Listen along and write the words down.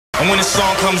when the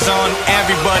song comes on,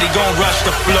 everybody gon' rush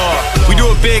the floor. We do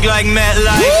it big like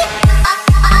MetLife.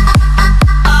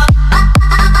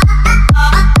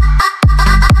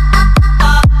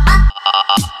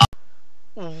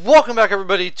 Welcome back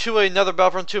everybody to another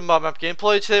Battlefront 2 mod map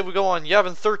gameplay. Today we go on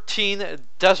Yavin 13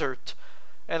 Desert.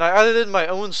 And I added in my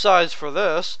own sides for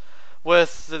this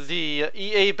with the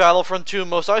EA Battlefront 2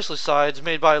 Mos Eisley sides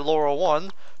made by Laurel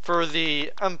 1 for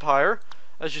the Empire.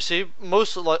 As you see,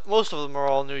 most of them are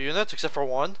all new units except for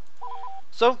one.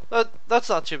 So that's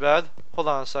not too bad. Hold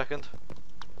on a second.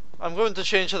 I'm going to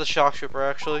change to the Shock Trooper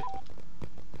actually.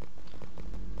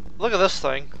 Look at this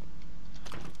thing.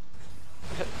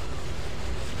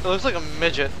 It looks like a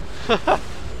midget.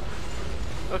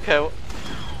 Okay, well,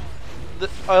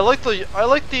 I like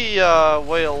the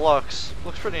way it looks.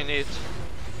 Looks pretty neat.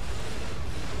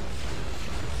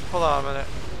 Hold on a minute.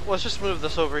 Let's just move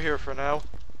this over here for now.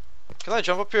 Can I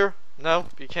jump up here? No,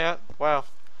 you can't. Wow.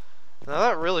 Now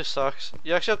that really sucks.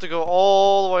 You actually have to go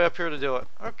all the way up here to do it.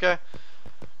 Okay.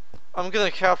 I'm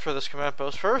gonna capture this command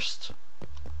post first.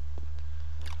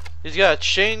 He's got a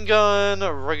chain gun,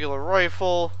 a regular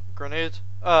rifle, grenade.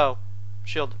 Oh,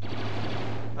 shield.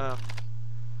 Oh.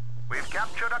 We've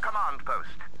captured a command post.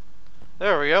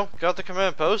 There we go. Got the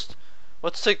command post.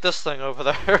 Let's take this thing over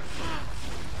there.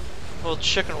 Little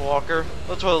chicken walker.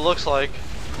 That's what it looks like.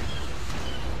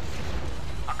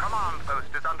 A command post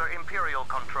is under Imperial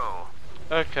control.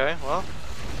 Okay, well.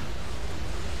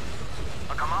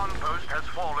 A command post has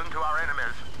fallen to our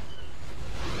enemies.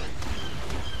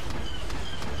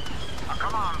 A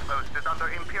command post is under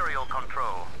Imperial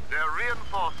control. Their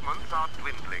reinforcements are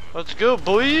dwindling. Let's go,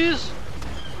 boys!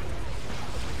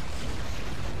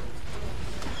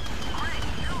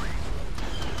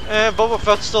 And Boba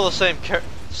Fett's still the same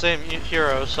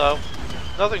hero, so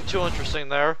nothing too interesting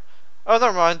there. Oh,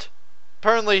 never mind.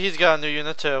 Apparently he's got a new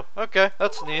unit too. Okay,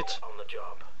 that's neat. On the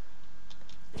job.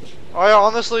 I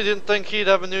honestly didn't think he'd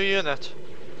have a new unit.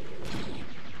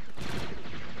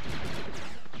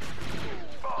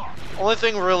 Only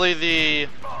thing really the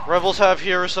Rebels have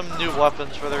here are some new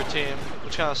weapons for their team,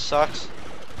 which kind of sucks.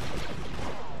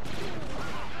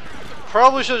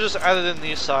 Probably should have just added in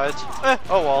these sides.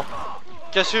 Oh well.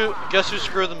 Guess who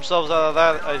screwed themselves out of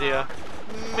that idea?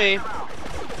 Me.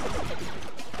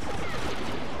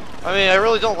 I mean, I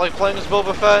really don't like playing as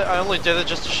Boba Fett. I only did it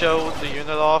just to show the unit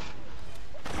off.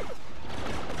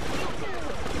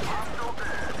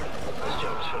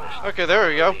 Okay, there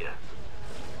we go.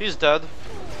 He's dead.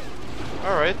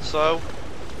 Alright, so...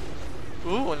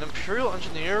 Ooh, an Imperial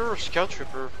Engineer or Scout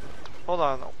Trooper? Hold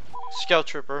on. Scout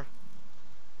Trooper.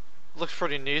 Looks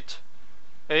pretty neat.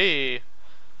 Hey.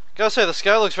 Gotta say, the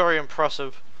sky looks very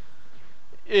impressive.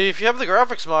 If you have the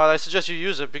graphics mod, I suggest you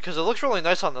use it because it looks really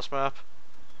nice on this map.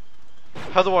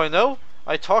 How do I know?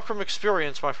 I talk from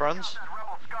experience, my friends.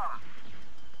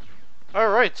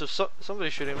 Alright, so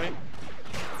somebody's shooting me.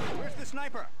 Where's the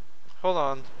sniper? Hold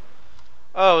on.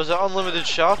 Oh, is it unlimited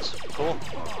shots? Cool.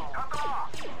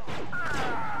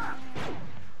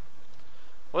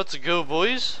 Let's go,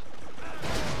 boys.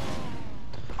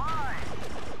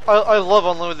 I love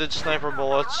unlimited sniper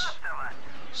bullets.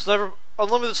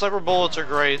 Unlimited sniper bullets are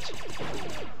great.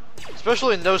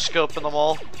 Especially no scope in them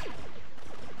all.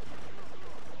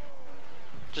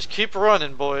 Just keep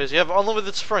running, boys. You have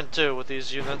unlimited sprint too with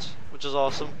these units, which is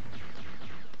awesome.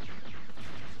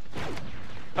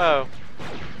 Oh.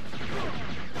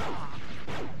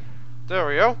 There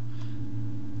we go.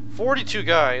 42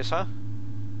 guys, huh?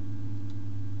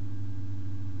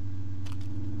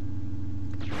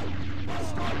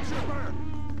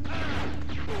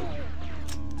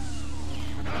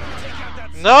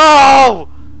 No!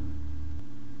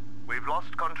 We've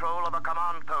lost control of a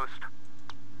command post.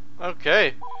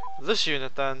 Okay. This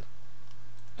unit then.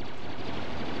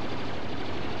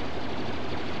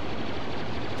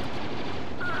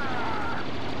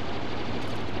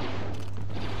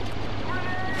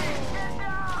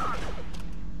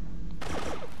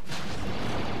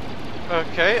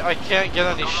 Okay, I can't get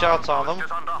any shots on them.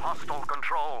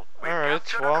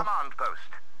 Alright, well.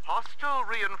 Hostile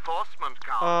reinforcement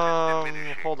count is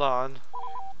diminishing. Hold on.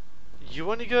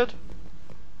 You any good?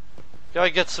 Gotta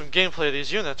get some gameplay of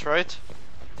these units, right?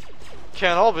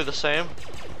 Can't all be the same.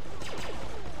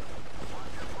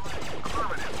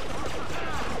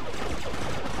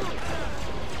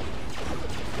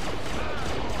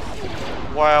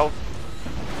 Wow.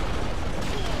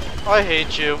 I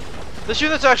hate you. This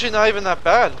unit's actually not even that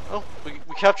bad. Oh, we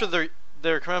captured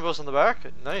their command post on the back?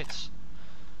 Nice.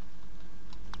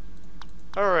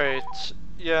 Alright,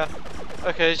 yeah.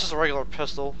 Okay, it's just a regular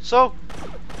pistol. So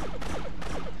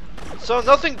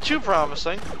nothing too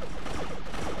promising.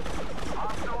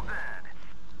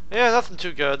 Yeah, nothing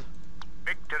too good.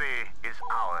 Victory is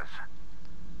ours.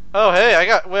 Oh, hey, I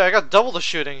got double the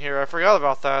shooting here. I forgot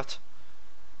about that.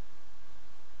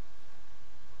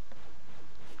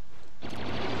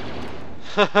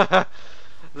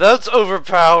 That's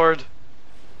overpowered.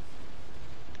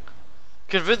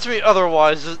 Convince me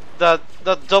otherwise. That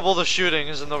double the shooting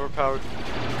isn't overpowered.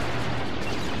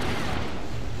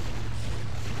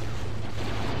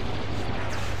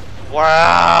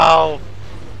 Wow.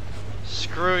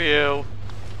 Screw you.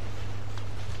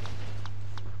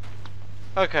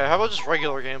 Okay, how about just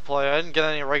regular gameplay? I didn't get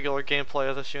any regular gameplay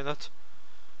of this unit.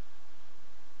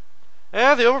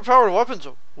 Yeah, the overpowered weapons.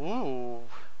 Ooh.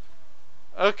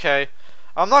 Okay.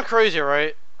 I'm not crazy,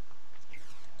 right?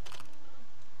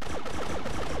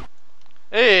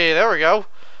 Hey, there we go.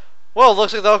 Well,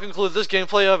 looks like that'll conclude this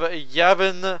gameplay of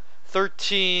Yavin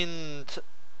 13,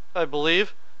 I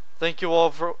believe. Thank you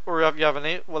all for, or Yavin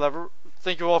 8, whatever.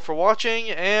 Thank you all for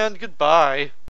watching, and goodbye.